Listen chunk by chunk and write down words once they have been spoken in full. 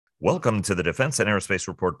Welcome to the Defense and Aerospace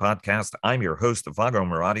Report podcast. I'm your host, Vago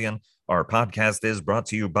Muradian. Our podcast is brought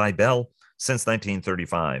to you by Bell. Since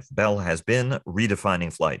 1935, Bell has been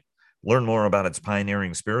redefining flight. Learn more about its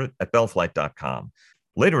pioneering spirit at bellflight.com.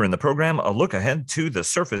 Later in the program, a look ahead to the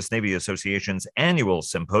Surface Navy Association's annual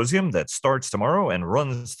symposium that starts tomorrow and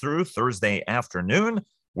runs through Thursday afternoon,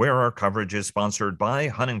 where our coverage is sponsored by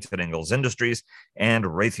Huntington Ingalls Industries and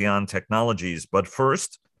Raytheon Technologies. But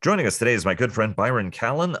first, joining us today is my good friend Byron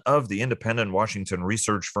Callan of the independent Washington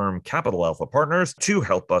research firm Capital Alpha Partners to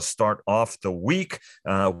help us start off the week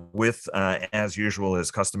with, as usual, his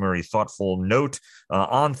customary thoughtful note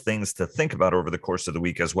on things to think about over the course of the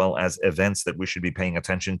week, as well as events that we should be paying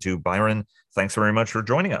attention to. Byron, thanks very much for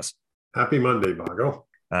joining us. Happy Monday, Vago.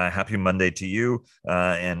 Happy Monday to you,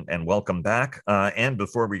 and welcome back. And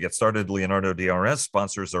before we get started, Leonardo DRS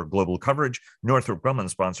sponsors our global coverage. Northrop Grumman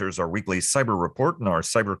sponsors our weekly cyber report and our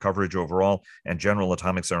cyber coverage overall. And General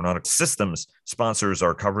Atomics Aeronautics Systems sponsors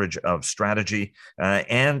our coverage of strategy.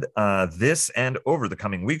 And this and over the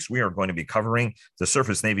coming weeks, we are going to be covering the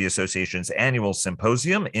Surface Navy Association's annual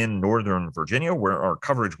symposium in Northern Virginia, where our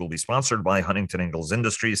coverage will be sponsored by Huntington Ingalls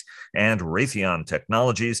Industries and Raytheon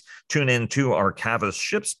Technologies. Tune in to our Cavas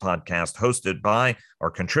Ships podcast hosted by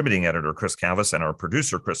our contributing editor, Chris Cavas, and our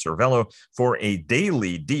producer, Chris Cervello, for a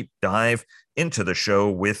daily deep dive into the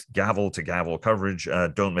show with gavel-to-gavel coverage.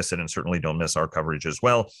 Don't miss it, and certainly don't miss our coverage as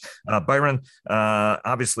well. Byron,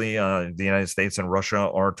 obviously, the United States and Russia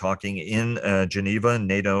are talking in Geneva.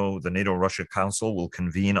 The NATO-Russia Council will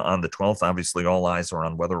convene on the 12th. Obviously, all eyes are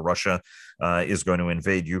on whether Russia is going to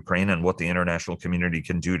invade Ukraine and what the international community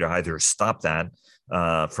can do to either stop that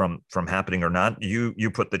from happening or not.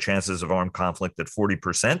 You put the chances of armed conflict at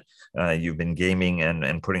 40%. You've been gaming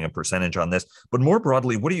and putting a percentage on this. But more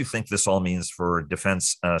broadly, what do you think this all means for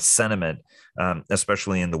defense sentiment,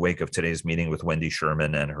 especially in the wake of today's meeting with Wendy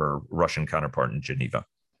Sherman and her Russian counterpart in Geneva?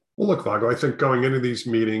 Well, look, Vago, I think going into these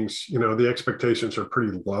meetings, the expectations are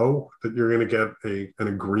pretty low that you're going to get an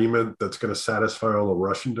agreement that's going to satisfy all the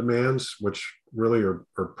Russian demands, which really are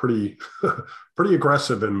pretty, pretty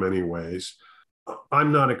aggressive in many ways.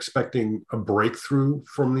 I'm not expecting a breakthrough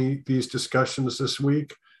from these discussions this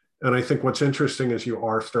week. And I think what's interesting is you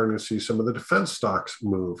are starting to see some of the defense stocks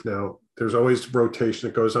move. Now, there's always rotation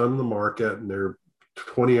that goes on in the market, and there are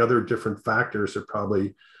 20 other different factors that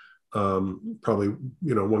probably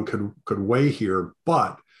one could weigh here.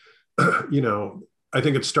 But, I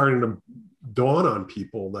think it's starting to dawn on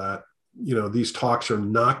people that, these talks are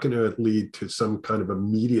not going to lead to some kind of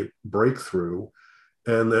immediate breakthrough,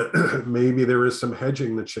 and that maybe there is some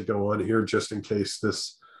hedging that should go on here just in case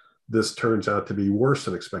this turns out to be worse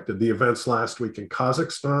than expected. The events last week in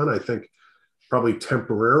Kazakhstan, I think, probably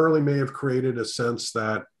temporarily may have created a sense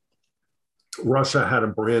that Russia had a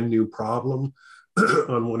brand new problem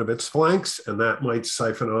on one of its flanks, and that might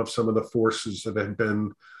siphon off some of the forces that had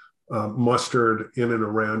been mustered in and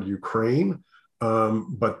around Ukraine.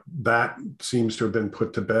 But that seems to have been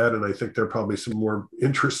put to bed, and I think there are probably some more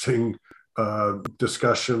interesting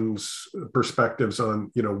discussions, perspectives on,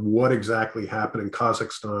 what exactly happened in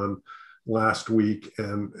Kazakhstan last week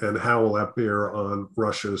and how will that bear on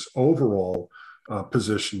Russia's overall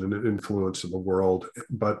position and influence in the world.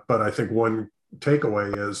 But I think one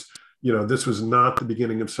takeaway is, this was not the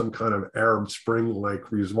beginning of some kind of Arab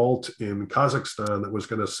Spring-like revolt in Kazakhstan that was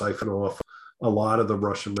going to siphon off a lot of the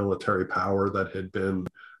Russian military power that had been,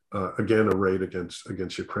 again, arrayed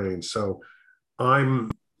against Ukraine. So I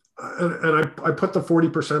put the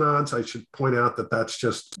 40% odds. I should point out that that's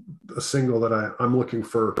just a signal that I'm looking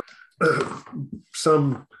for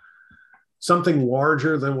something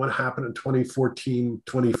larger than what happened in 2014,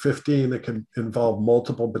 2015 that can involve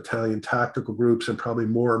multiple battalion tactical groups and probably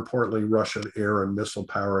more importantly, Russian air and missile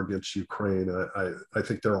power against Ukraine. I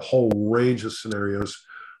think there are a whole range of scenarios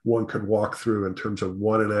one could walk through in terms of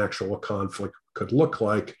what an actual conflict could look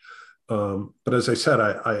like. But as I said,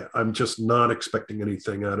 I'm just not expecting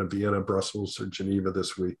anything out of Vienna, Brussels, or Geneva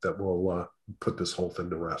this week that will put this whole thing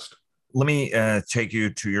to rest. Let me take you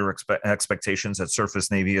to your expectations at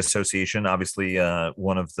Surface Navy Association, obviously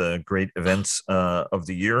one of the great events of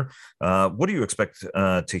the year. What do you expect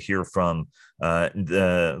to hear from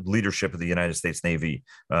the leadership of the United States Navy,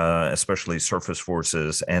 especially surface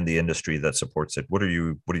forces and the industry that supports it? What are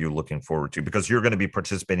you looking forward to? Because you're going to be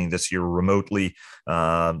participating this year remotely.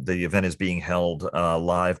 The event is being held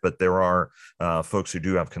live, but there are folks who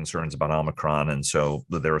do have concerns about Omicron. And so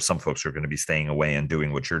there are some folks who are going to be staying away and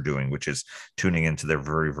doing what you're doing, which is tuning into their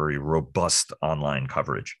very, very robust online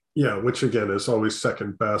coverage. Yeah, which again is always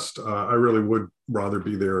second best. I really would rather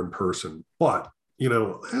be there in person. But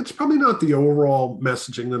it's probably not the overall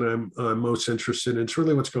messaging that I'm most interested in. It's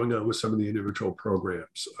really what's going on with some of the individual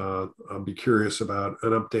programs. I'll be curious about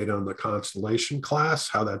an update on the Constellation class,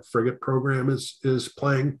 how that frigate program is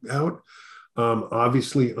playing out.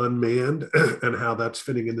 Obviously unmanned and how that's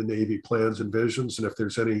fitting into Navy plans and visions. And if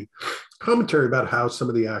there's any commentary about how some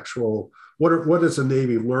of the actual, what is the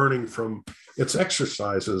Navy learning from its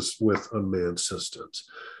exercises with unmanned systems?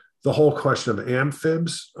 The whole question of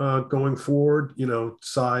amphibs going forward,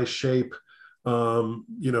 size, shape,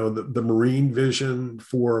 the marine vision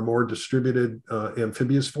for a more distributed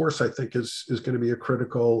amphibious force, I think is going to be a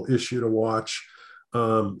critical issue to watch.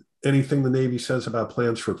 Anything the Navy says about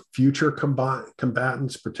plans for future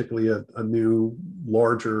combatants, particularly a new,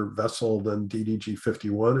 larger vessel than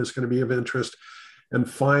DDG-51 is going to be of interest. And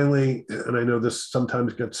finally, and I know this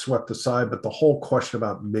sometimes gets swept aside, but the whole question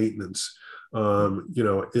about maintenance.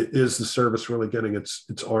 Is the service really getting its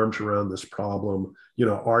arms around this problem?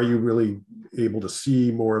 Are you really able to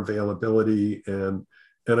see more availability and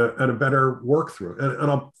a better work through?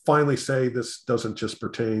 And I'll finally say this doesn't just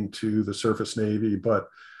pertain to the surface Navy, but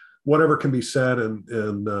whatever can be said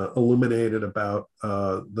and illuminated about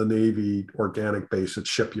the Navy organic base at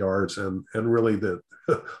shipyards and really the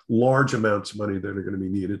large amounts of money that are going to be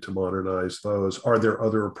needed to modernize those. Are there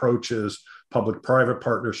other approaches, public-private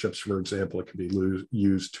partnerships, for example, that can be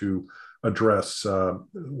used to address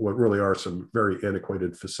what really are some very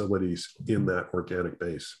antiquated facilities in that organic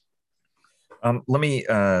base? Let me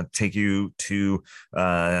take you to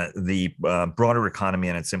the broader economy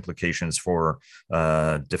and its implications for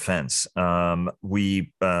defense.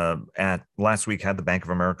 We last week had the Bank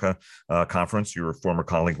of America conference. Your former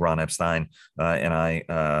colleague Ron Epstein and I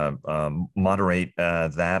moderate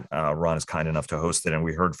that. Ron is kind enough to host it, and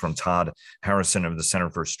we heard from Todd Harrison of the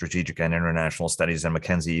Center for Strategic and International Studies and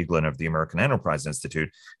Mackenzie Eaglin of the American Enterprise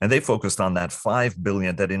Institute, and they focused on that $5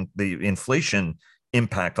 billion that in the inflation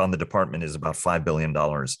impact on the department is about $5 billion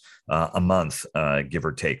a month, give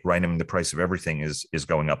or take, right? I mean, the price of everything is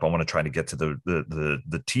going up. I want to try to get to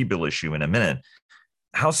the T-bill issue in a minute.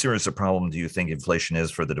 How serious a problem do you think inflation is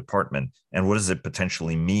for the department, and what does it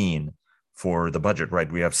potentially mean for the budget, right?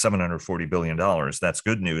 We have $740 billion. That's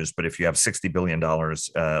good news. But if you have $60 billion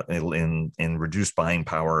in reduced buying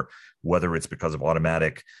power, whether it's because of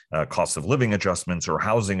automatic cost of living adjustments or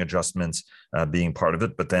housing adjustments being part of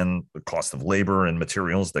it, but then the cost of labor and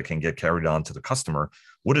materials that can get carried on to the customer,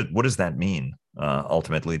 what does that mean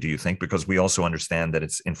ultimately, do you think? Because we also understand that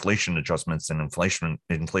it's inflation adjustments and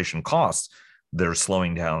inflation costs that are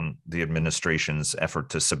slowing down the administration's effort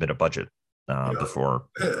to submit a budget. Before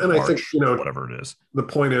and March, I think whatever it is. The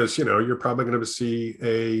point is, you're probably going to see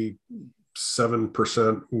a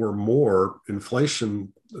 7% or more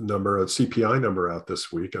inflation number, a CPI number out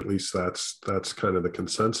this week. At least that's kind of the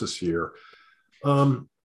consensus here. I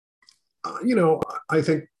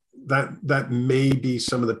think that may be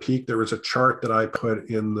some of the peak. There was a chart that I put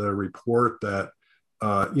in the report that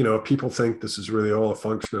people think this is really all a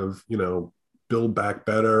function of Build Back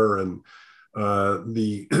Better and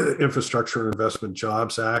the Infrastructure Investment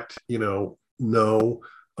Jobs Act, no.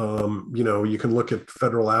 You can look at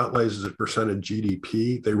federal outlays as a percent of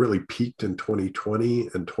GDP. They really peaked in 2020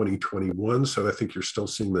 and 2021. So I think you're still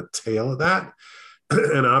seeing the tail of that.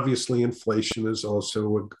 And obviously, inflation is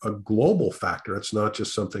also a global factor. It's not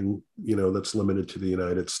just something, that's limited to the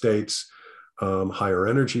United States. Higher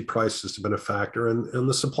energy prices have been a factor, and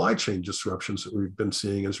the supply chain disruptions that we've been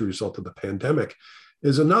seeing as a result of the pandemic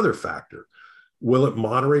is another factor. Will it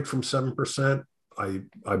moderate from 7%?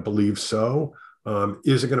 I believe so.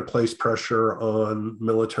 Is it going to place pressure on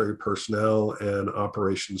military personnel and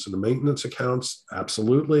operations and the maintenance accounts?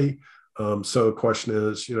 Absolutely. So the question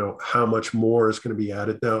is, how much more is going to be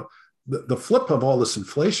added? Now, the flip of all this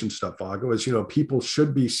inflation stuff, Vago, is, people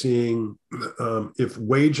should be seeing if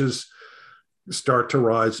wages start to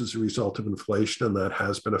rise as a result of inflation, and that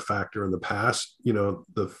has been a factor in the past,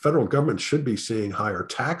 the federal government should be seeing higher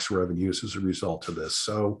tax revenues as a result of this.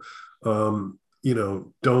 So,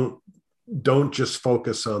 don't just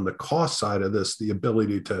focus on the cost side of this. The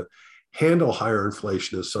ability to handle higher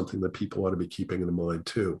inflation is something that people ought to be keeping in mind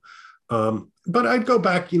too. But I'd go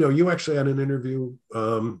back, you actually had an interview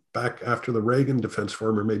back after the Reagan Defense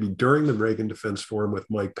Forum, or maybe during the Reagan Defense Forum, with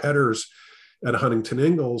Mike Petters at Huntington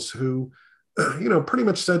Ingalls, who pretty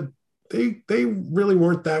much said they really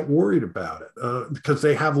weren't that worried about it because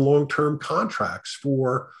they have long-term contracts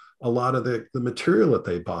for a lot of the material that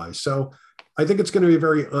they buy. So I think it's going to be a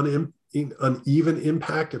very uneven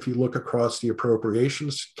impact if you look across the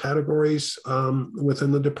appropriations categories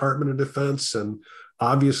within the Department of Defense. And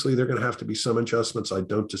obviously, there are going to have to be some adjustments. I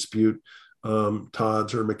don't dispute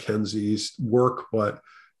Todd's or McKenzie's work, but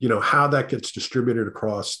how that gets distributed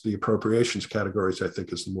across the appropriations categories, I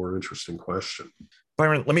think, is the more interesting question.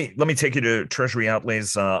 Byron, let me take you to Treasury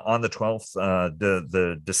outlays on the 12th.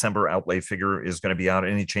 The December outlay figure is going to be out.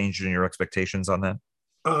 Any change in your expectations on that?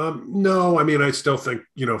 No, I mean, I still think,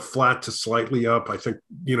 flat to slightly up. I think,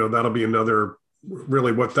 that'll be another,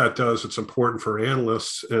 really what that does. It's important for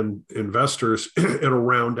analysts and investors. It'll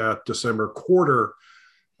round out December quarter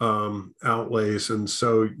outlays. And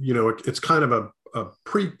so, it's kind of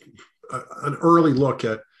an early look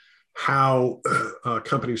at how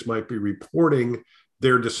companies might be reporting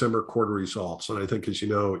their December quarter results. And I think, as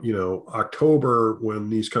October, when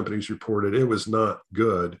these companies reported, it was not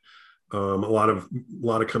good. A lot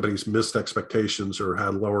of companies missed expectations or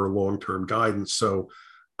had lower long-term guidance. So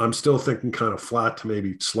I'm still thinking kind of flat to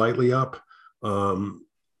maybe slightly up.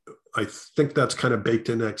 I think that's kind of baked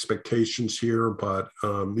in expectations here, but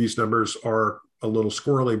these numbers are a little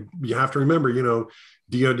squirrely. You have to remember,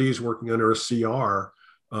 DoD is working under a CR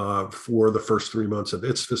for the first 3 months of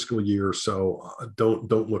its fiscal year. So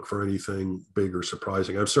don't look for anything big or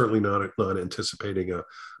surprising. I'm certainly not anticipating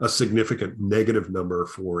a significant negative number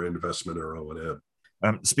for investment or O&M.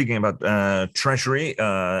 Speaking about Treasury,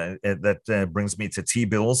 that brings me to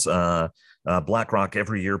T-bills. BlackRock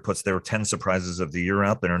every year puts their 10 surprises of the year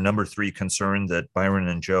out. Their number 3 concern that Byron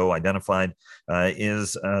and Joe identified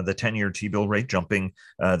is the 10-year T-bill rate jumping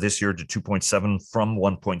this year to 2.7 from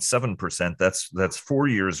 1.7%. That's 4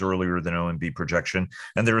 years earlier than OMB projection.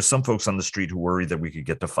 And there are some folks on the street who worry that we could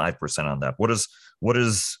get to 5% on that. What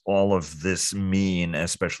does all of this mean,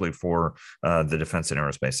 especially for the defense and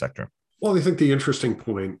aerospace sector? Well, I think the interesting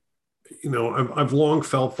point, I've long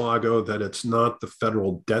felt, Vago, that it's not the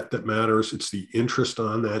federal debt that matters. It's the interest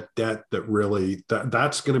on that debt that really,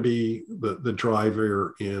 that's going to be the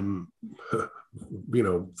driver in,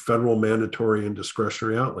 federal mandatory and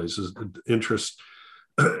discretionary outlays. Is the interest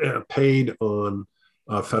paid on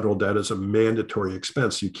federal debt as a mandatory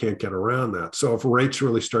expense. You can't get around that. So if rates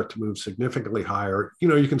really start to move significantly higher,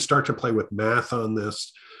 you can start to play with math on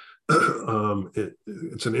this.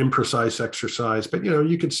 It's an imprecise exercise, but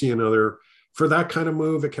you could see for that kind of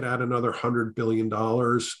move, it could add another $100 billion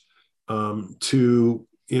to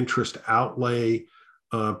interest outlay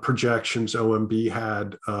projections OMB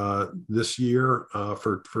had this year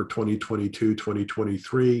for 2022,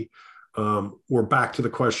 2023. We're back to the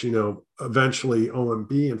question, eventually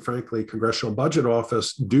OMB and frankly, Congressional Budget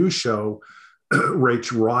Office do show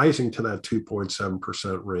rates rising to that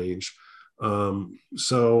 2.7% range.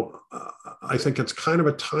 So I think it's kind of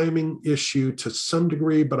a timing issue to some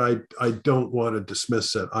degree, but I don't want to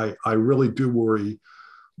dismiss it. I really do worry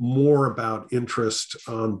more about interest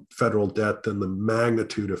on federal debt than the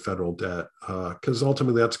magnitude of federal debt, because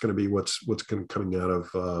ultimately that's going to be what's coming out of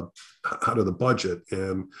the budget.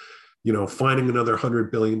 And finding another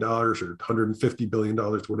 $100 billion or $150 billion,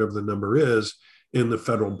 whatever the number is, in the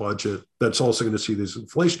federal budget, that's also going to see these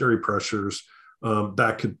inflationary pressures.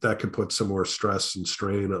 That could put some more stress and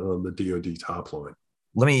strain on the DoD top line.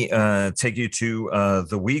 Let me take you to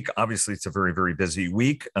the week. Obviously, it's a very, very busy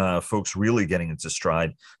week. Folks really getting into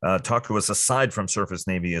stride. Talk to us, aside from Surface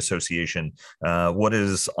Navy Association, what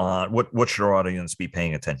should our audience be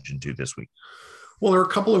paying attention to this week? Well, there are a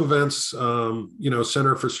couple of events.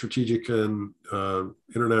 Center for Strategic and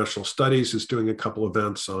International Studies is doing a couple of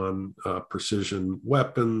events on precision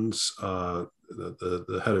weapons.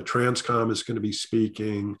 The head of Transcom is going to be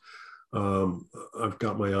speaking. I've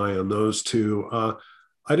got my eye on those two.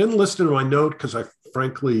 I didn't list it in my note because I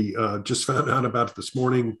frankly just found out about it this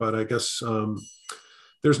morning, but I guess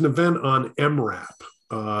there's an event on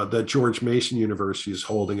MRAP that George Mason University is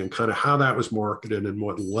holding, and kind of how that was marketed and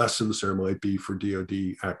what lessons there might be for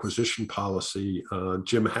DoD acquisition policy.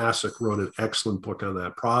 Jim Hassick wrote an excellent book on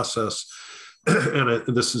that process. And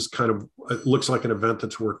this is it looks like an event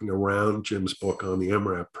that's working around Jim's book on the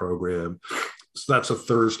MRAP program. So that's a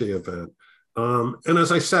Thursday event. And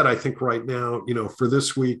as I said, I think right now, for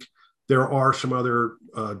this week, there are some other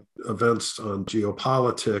events on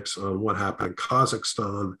geopolitics, on what happened in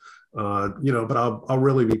Kazakhstan, but I'll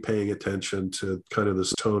really be paying attention to kind of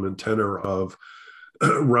this tone and tenor of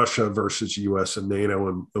Russia versus US and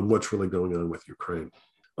NATO and what's really going on with Ukraine.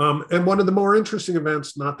 And one of the more interesting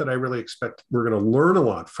events, not that I really expect we're going to learn a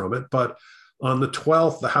lot from it, but on the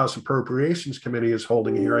 12th, the House Appropriations Committee is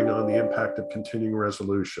holding a hearing on the impact of continuing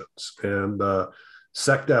resolutions. And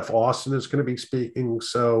SecDef Austin is going to be speaking.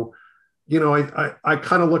 So, I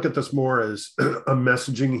kind of look at this more as a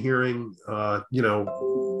messaging hearing,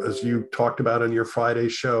 as you talked about on your Friday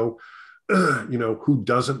show. Who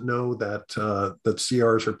doesn't know that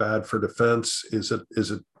CRs are bad for defense? Is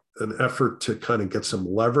it an effort to kind of get some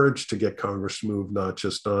leverage to get Congress to move not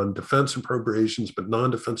just on defense appropriations, but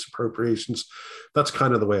non-defense appropriations. That's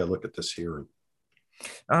kind of the way I look at this hearing.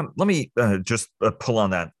 Let me just pull on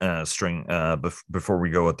that string before we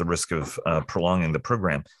go at the risk of prolonging the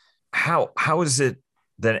program. How is it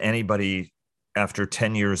that anybody, after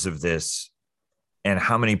 10 years of this, and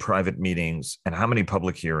how many private meetings and how many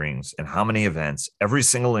public hearings and how many events, every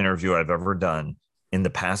single interview I've ever done in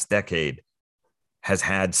the past decade has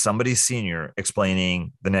had somebody senior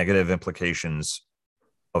explaining the negative implications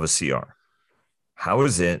of a CR? How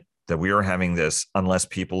is it that we are having this unless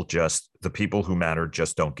the people who matter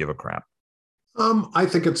just don't give a crap? I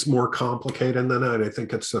think it's more complicated than that. I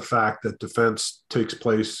think it's the fact that defense takes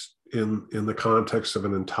place in the context of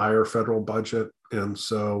an entire federal budget. And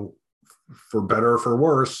so for better or for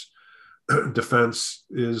worse, defense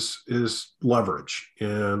is leverage.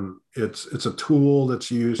 And it's a tool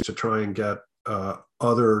that's used to try and get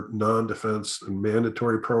other non-defense and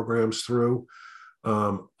mandatory programs through.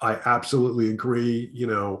 I absolutely agree.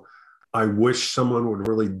 I wish someone would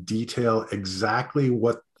really detail exactly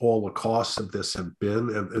what all the costs of this have been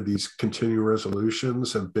and these continuing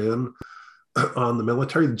resolutions have been on the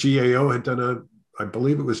military. The GAO had done I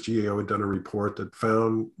believe it was GAO had done a report that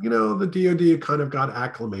found, the DoD kind of got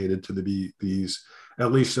acclimated to these,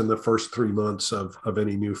 at least in the first 3 months of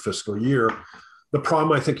any new fiscal year. The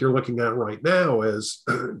problem I think you're looking at right now is,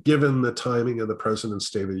 given the timing of the president's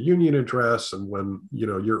State of the Union address and when,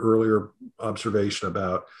 your earlier observation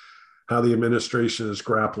about how the administration is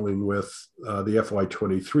grappling with the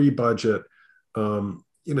FY23 budget,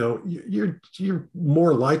 you're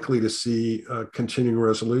more likely to see a continuing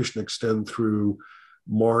resolution extend through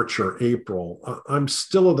March or April. I'm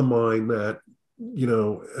still of the mind that,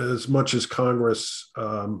 as much as Congress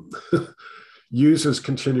uses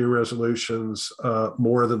continuing resolutions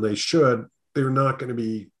more than they should, they're not going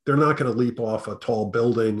to leap off a tall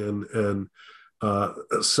building and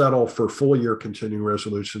settle for full year continuing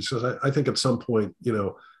resolutions. Because I think at some point,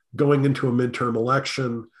 going into a midterm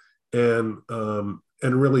election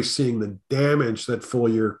and really seeing the damage that full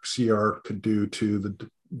year CR could do to the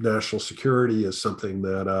national security is something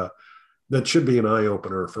that should be an eye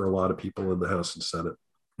opener for a lot of people in the House and Senate.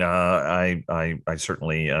 I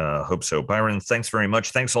certainly hope so. Byron, thanks very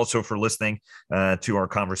much. Thanks also for listening to our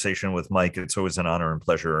conversation with Mike. It's always an honor and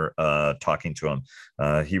pleasure talking to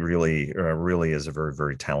him. He really is a very,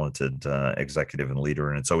 very talented executive and leader,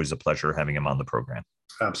 and it's always a pleasure having him on the program.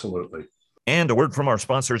 Absolutely. And a word from our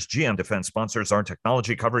sponsors. GM Defense sponsors our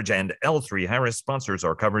technology coverage, and L3Harris sponsors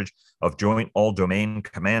our coverage of Joint All-Domain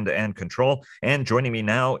Command and Control. And joining me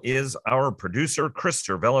now is our producer, Chris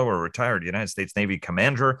Cervello, a retired United States Navy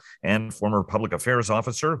commander and former public affairs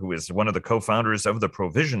officer, who is one of the co-founders of the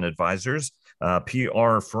Provision Advisors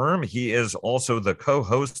PR firm. He is also the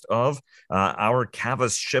co-host of our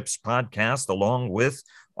Cavas Ships podcast, along with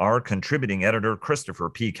our contributing editor, Christopher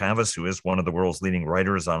P. Cavas, who is one of the world's leading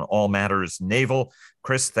writers on all matters naval.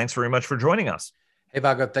 Chris, thanks very much for joining us. Hey,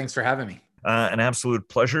 Vago, thanks for having me. An absolute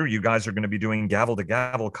pleasure. You guys are going to be doing gavel to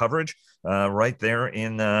gavel coverage right there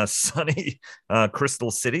in sunny Crystal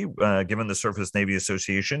City, given the Surface Navy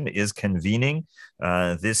Association is convening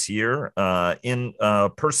this year in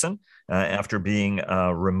person. After being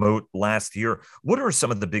remote last year. What are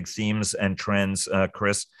some of the big themes and trends,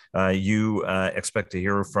 Chris, you expect to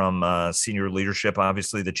hear from senior leadership?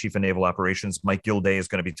 Obviously, the Chief of Naval Operations, Mike Gilday, is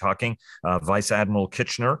going to be talking. Vice Admiral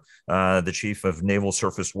Kitchener, the Chief of Naval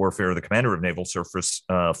Surface Warfare, the Commander of Naval Surface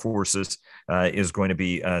Forces, is going to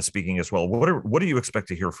be speaking as well. What do you expect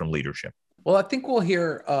to hear from leadership? Well, I think we'll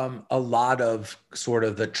hear a lot of sort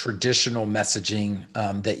of the traditional messaging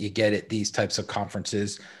that you get at these types of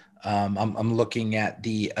conferences. I'm looking at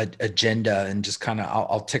the agenda and just kind of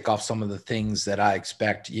I'll tick off some of the things that I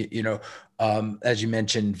expect. As you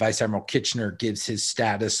mentioned, Vice Admiral Kitchener gives his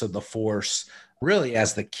status of the force really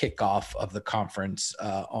as the kickoff of the conference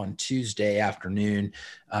on Tuesday afternoon.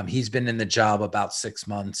 He's been in the job about 6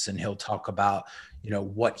 months, and he'll talk about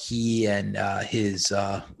what he and his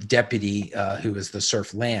deputy, who is the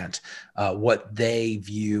Surf Lant, what they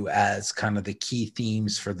view as kind of the key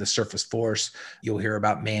themes for the surface force. You'll hear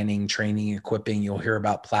about manning, training, equipping. You'll hear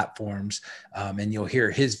about platforms, and you'll hear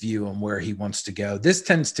his view on where he wants to go. This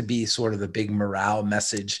tends to be sort of the big morale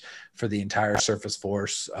message for the entire surface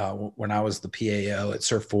force. When I was the PAO at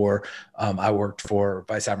Surf 4, I worked for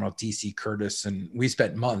Vice Admiral D.C. Curtis, and we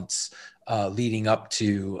spent months leading up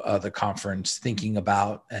to the conference, thinking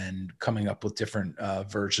about and coming up with different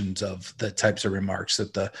versions of the types of remarks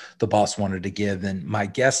that the boss wanted to give. And my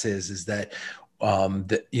guess is that a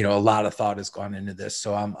lot of thought has gone into this.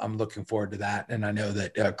 So I'm looking forward to that. And I know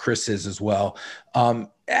that Chris is as well.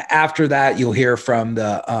 After that, you'll hear from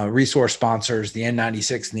the resource sponsors. The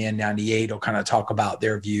N96 and the N98 will kind of talk about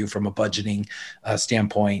their view from a budgeting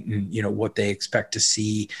standpoint, and what they expect to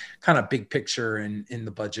see, kind of big picture in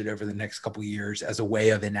the budget over the next couple of years as a way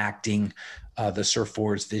of enacting the Surf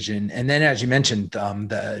Force vision. And then, as you mentioned,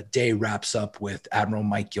 the day wraps up with Admiral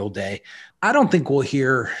Mike Gilday. I don't think we'll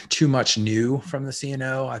hear too much new from the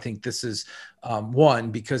CNO. I think this is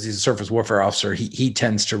one, because he's a surface warfare officer. He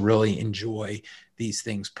tends to really enjoy these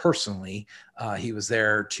things personally. He was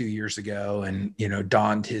there 2 years ago and,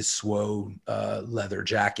 donned his SWO leather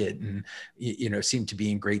jacket and, seemed to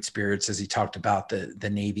be in great spirits as he talked about the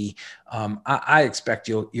Navy. I expect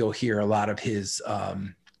you'll hear a lot of his,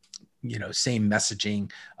 same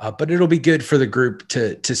messaging, but it'll be good for the group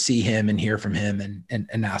to see him and hear from him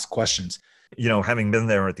and ask questions. Having been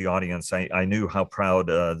there at the audience, I knew how proud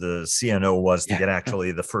the CNO was to get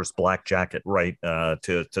actually the first black jacket right,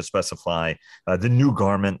 to specify the new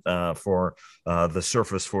garment for the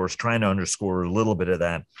Surface Force, trying to underscore a little bit of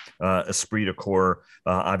that esprit de corps,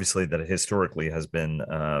 obviously that historically has been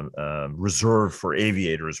reserved for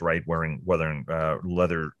aviators, right, wearing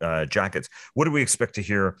leather jackets. What do we expect to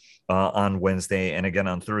hear on Wednesday and again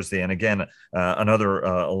on Thursday? And again, another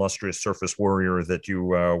illustrious surface warrior that you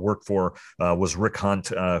work for was Rick Hunt,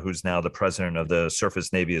 who's now the president of the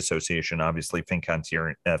Surface Navy Association, obviously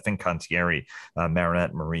Fincantieri,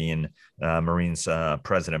 Marinette Marine's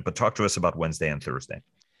president. But talk to us about Wednesday and Thursday.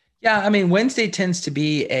 Yeah, I mean, Wednesday tends to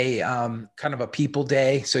be a kind of a people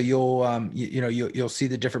day. So you'll see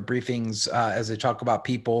the different briefings as they talk about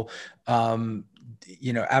people. Admiral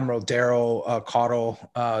Daryl Caudle,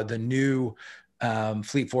 the new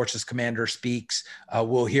Fleet Forces commander, speaks.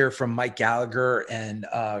 We'll hear from Mike Gallagher and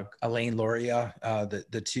Elaine Luria.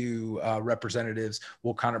 The two representatives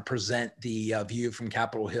will kind of present the view from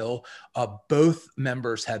Capitol Hill. Both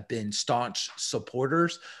members have been staunch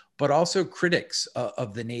supporters, but also critics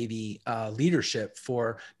of the Navy leadership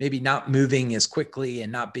for maybe not moving as quickly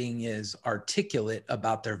and not being as articulate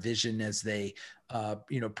about their vision as they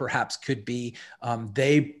perhaps could be.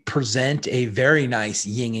 They present a very nice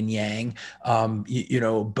yin and yang.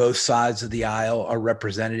 Both sides of the aisle are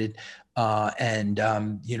represented.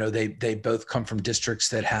 They both come from districts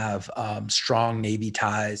that have strong Navy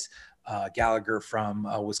ties. Gallagher from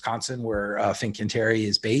Wisconsin, where Fincantieri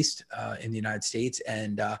is based in the United States,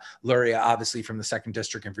 and Luria, obviously, from the 2nd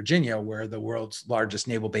District in Virginia, where the world's largest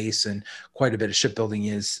naval base and quite a bit of shipbuilding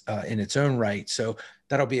is in its own right. So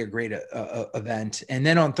that'll be a great event. And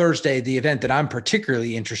then on Thursday, the event that I'm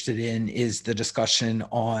particularly interested in is the discussion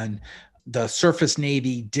on the Surface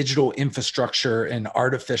Navy digital infrastructure and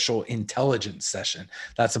artificial intelligence session.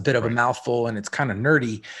 That's a bit of a mouthful and it's kind of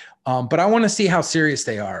nerdy. But I want to see how serious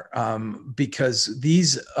they are, because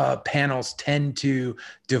these panels tend to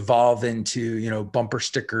devolve into, bumper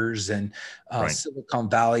stickers and Silicon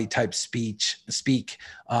Valley type speak.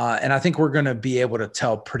 And I think we're going to be able to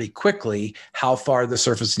tell pretty quickly how far the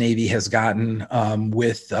Surface Navy has gotten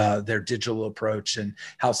with their digital approach and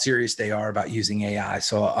how serious they are about using AI.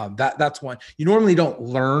 So that's one. You normally don't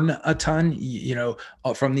learn a ton,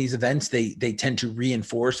 from these events. They tend to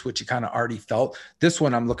reinforce what you kind of already felt. This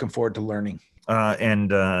one, I'm looking forward to learning. You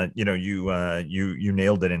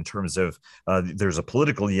nailed it in terms of there's a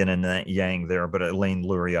political yin and yang there, but Elaine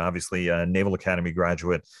Luria, obviously a Naval Academy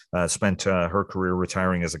graduate, spent her career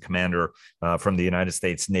retiring as a commander from the United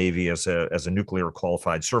States Navy as a nuclear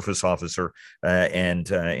qualified surface officer.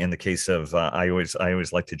 And in the case of, I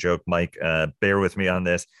always like to joke, Mike, bear with me on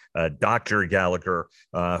this, Dr. Gallagher,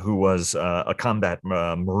 who was a combat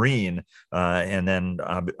Marine, and then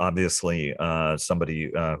obviously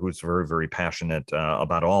somebody who's very, very passionate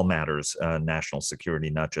about all matters national security,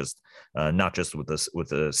 not just with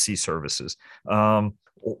the sea services.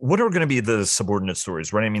 What are going to be the subordinate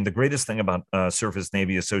stories, right? I mean, the greatest thing about Surface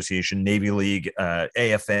Navy Association, Navy League,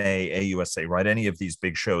 AFA, AUSA, right? Any of these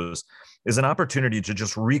big shows is an opportunity to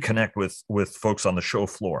just reconnect with folks on the show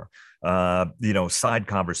floor. Side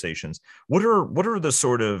conversations. What are the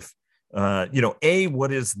sort of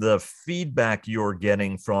what is the feedback you're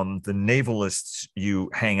getting from the navalists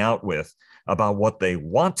you hang out with about what they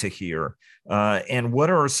want to hear? And what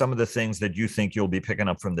are some of the things that you think you'll be picking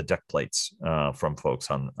up from the deck plates from folks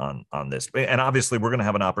on this? And obviously, we're going to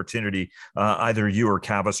have an opportunity. Either you or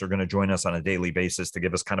Cavus are going to join us on a daily basis to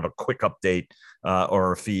give us kind of a quick update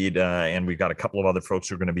or a feed. And we've got a couple of other folks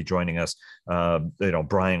who are going to be joining us.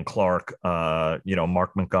 Brian Clark,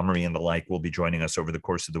 Mark Montgomery and the like will be joining us over the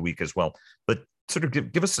course of the week as well. But sort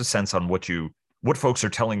of give us a sense on what folks are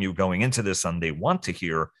telling you going into this and they want to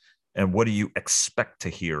hear, and what do you expect to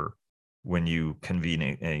hear when you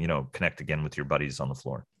convene, connect again with your buddies on the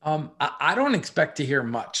floor? I don't expect to hear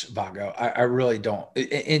much, Vago. I really don't.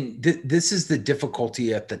 And this is the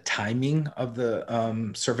difficulty at the timing of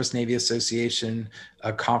the Surface Navy Association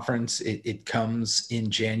conference. It comes in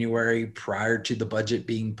January prior to the budget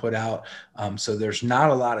being put out. So there's not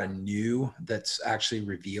a lot of new that's actually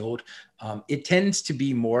revealed. It tends to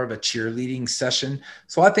be more of a cheerleading session.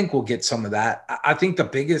 So I think we'll get some of that. I think the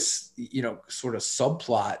biggest, sort of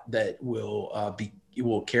subplot that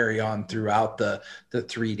will carry on throughout the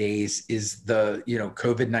 3 days is the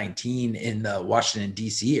COVID-19 in the Washington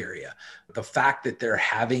D.C. area. The fact that they're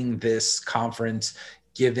having this conference,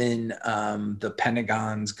 given the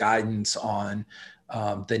Pentagon's guidance on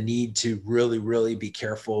the need to really, really be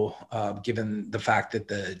careful, given the fact that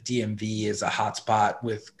the DMV is a hotspot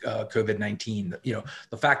with COVID-19.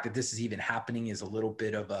 The fact that this is even happening is a little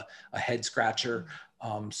bit of a head scratcher.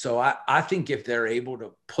 So I think if they're able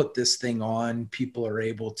to put this thing on, people are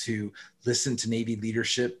able to listen to Navy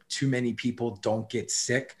leadership. Too many people don't get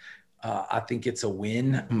sick. I think it's a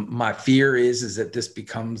win. My fear is that this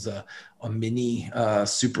becomes a mini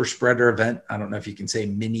super spreader event. I don't know if you can say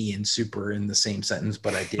mini and super in the same sentence,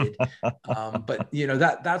 but I did. But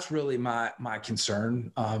that's really my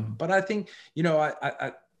concern. But I think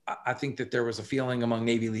I think that there was a feeling among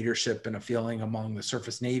Navy leadership and a feeling among the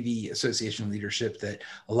Surface Navy Association leadership that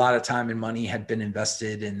a lot of time and money had been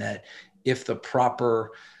invested, and that if the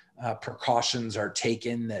proper precautions are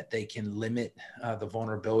taken, that they can limit the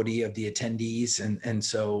vulnerability of the attendees. And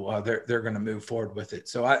so they're going to move forward with it.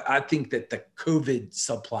 So I think that the COVID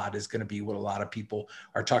subplot is going to be what a lot of people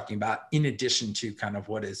are talking about, in addition to kind of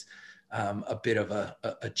what is a bit of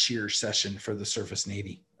a cheer session for the Surface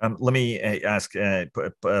Navy. Let me ask,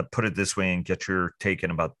 put it this way and get your take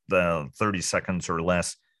in about 30 seconds or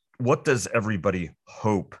less. What does everybody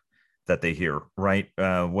hope that they hear, right?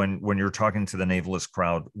 When you're talking to the navalist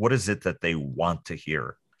crowd, what is it that they want to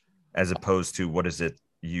hear, as opposed to what is it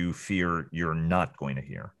you fear you're not going to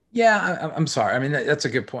hear? Yeah, I'm sorry. I mean, that's a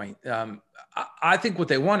good point. I think what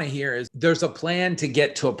they want to hear is there's a plan to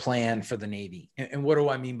get to a plan for the Navy. And what do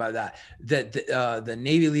I mean by that? That the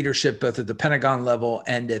Navy leadership, both at the Pentagon level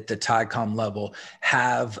and at the TICOM level,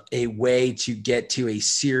 have a way to get to a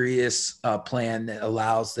serious plan that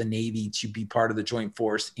allows the Navy to be part of the joint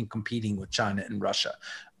force in competing with China and Russia.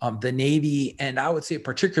 The Navy, and I would say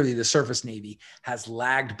particularly the Surface Navy, has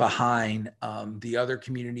lagged behind the other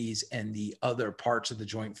communities and the other parts of the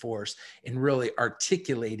joint force in really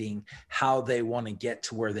articulating how they want to get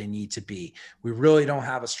to where they need to be. We really don't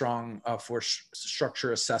have a strong force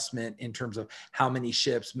structure assessment in terms of how many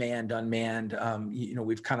ships, manned, unmanned.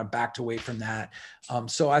 We've kind of backed away from that.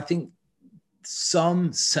 So I think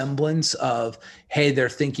some semblance of, hey, they're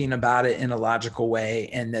thinking about it in a logical way,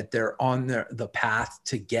 and that they're on the path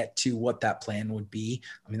to get to what that plan would be.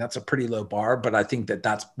 I mean, that's a pretty low bar, but I think that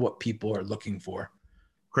that's what people are looking for.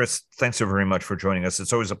 Chris, thanks so very much for joining us.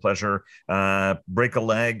 It's always a pleasure. Break a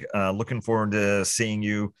leg. Looking forward to seeing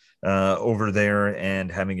you over there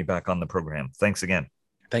and having you back on the program. Thanks again.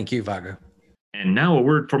 Thank you, Vago. And now a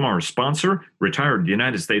word from our sponsor, retired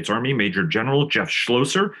United States Army Major General Jeff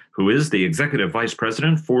Schlosser, who is the Executive Vice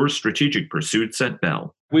President for Strategic Pursuits at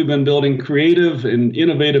Bell. We've been building creative and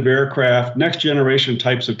innovative aircraft, next generation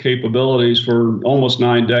types of capabilities for almost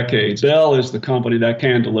 9 decades. Bell is the company that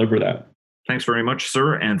can deliver that. Thanks very much,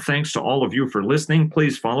 sir. And thanks to all of you for listening.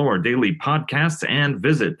 Please follow our daily podcasts and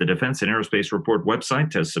visit the Defense and Aerospace Report website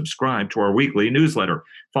to subscribe to our weekly newsletter.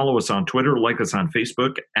 Follow us on Twitter, like us on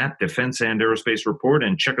Facebook at Defense and Aerospace Report,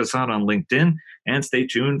 and check us out on LinkedIn. And stay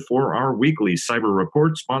tuned for our weekly cyber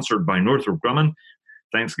report sponsored by Northrop Grumman.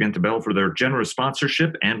 Thanks again to Bell for their generous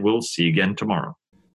sponsorship, and we'll see you again tomorrow.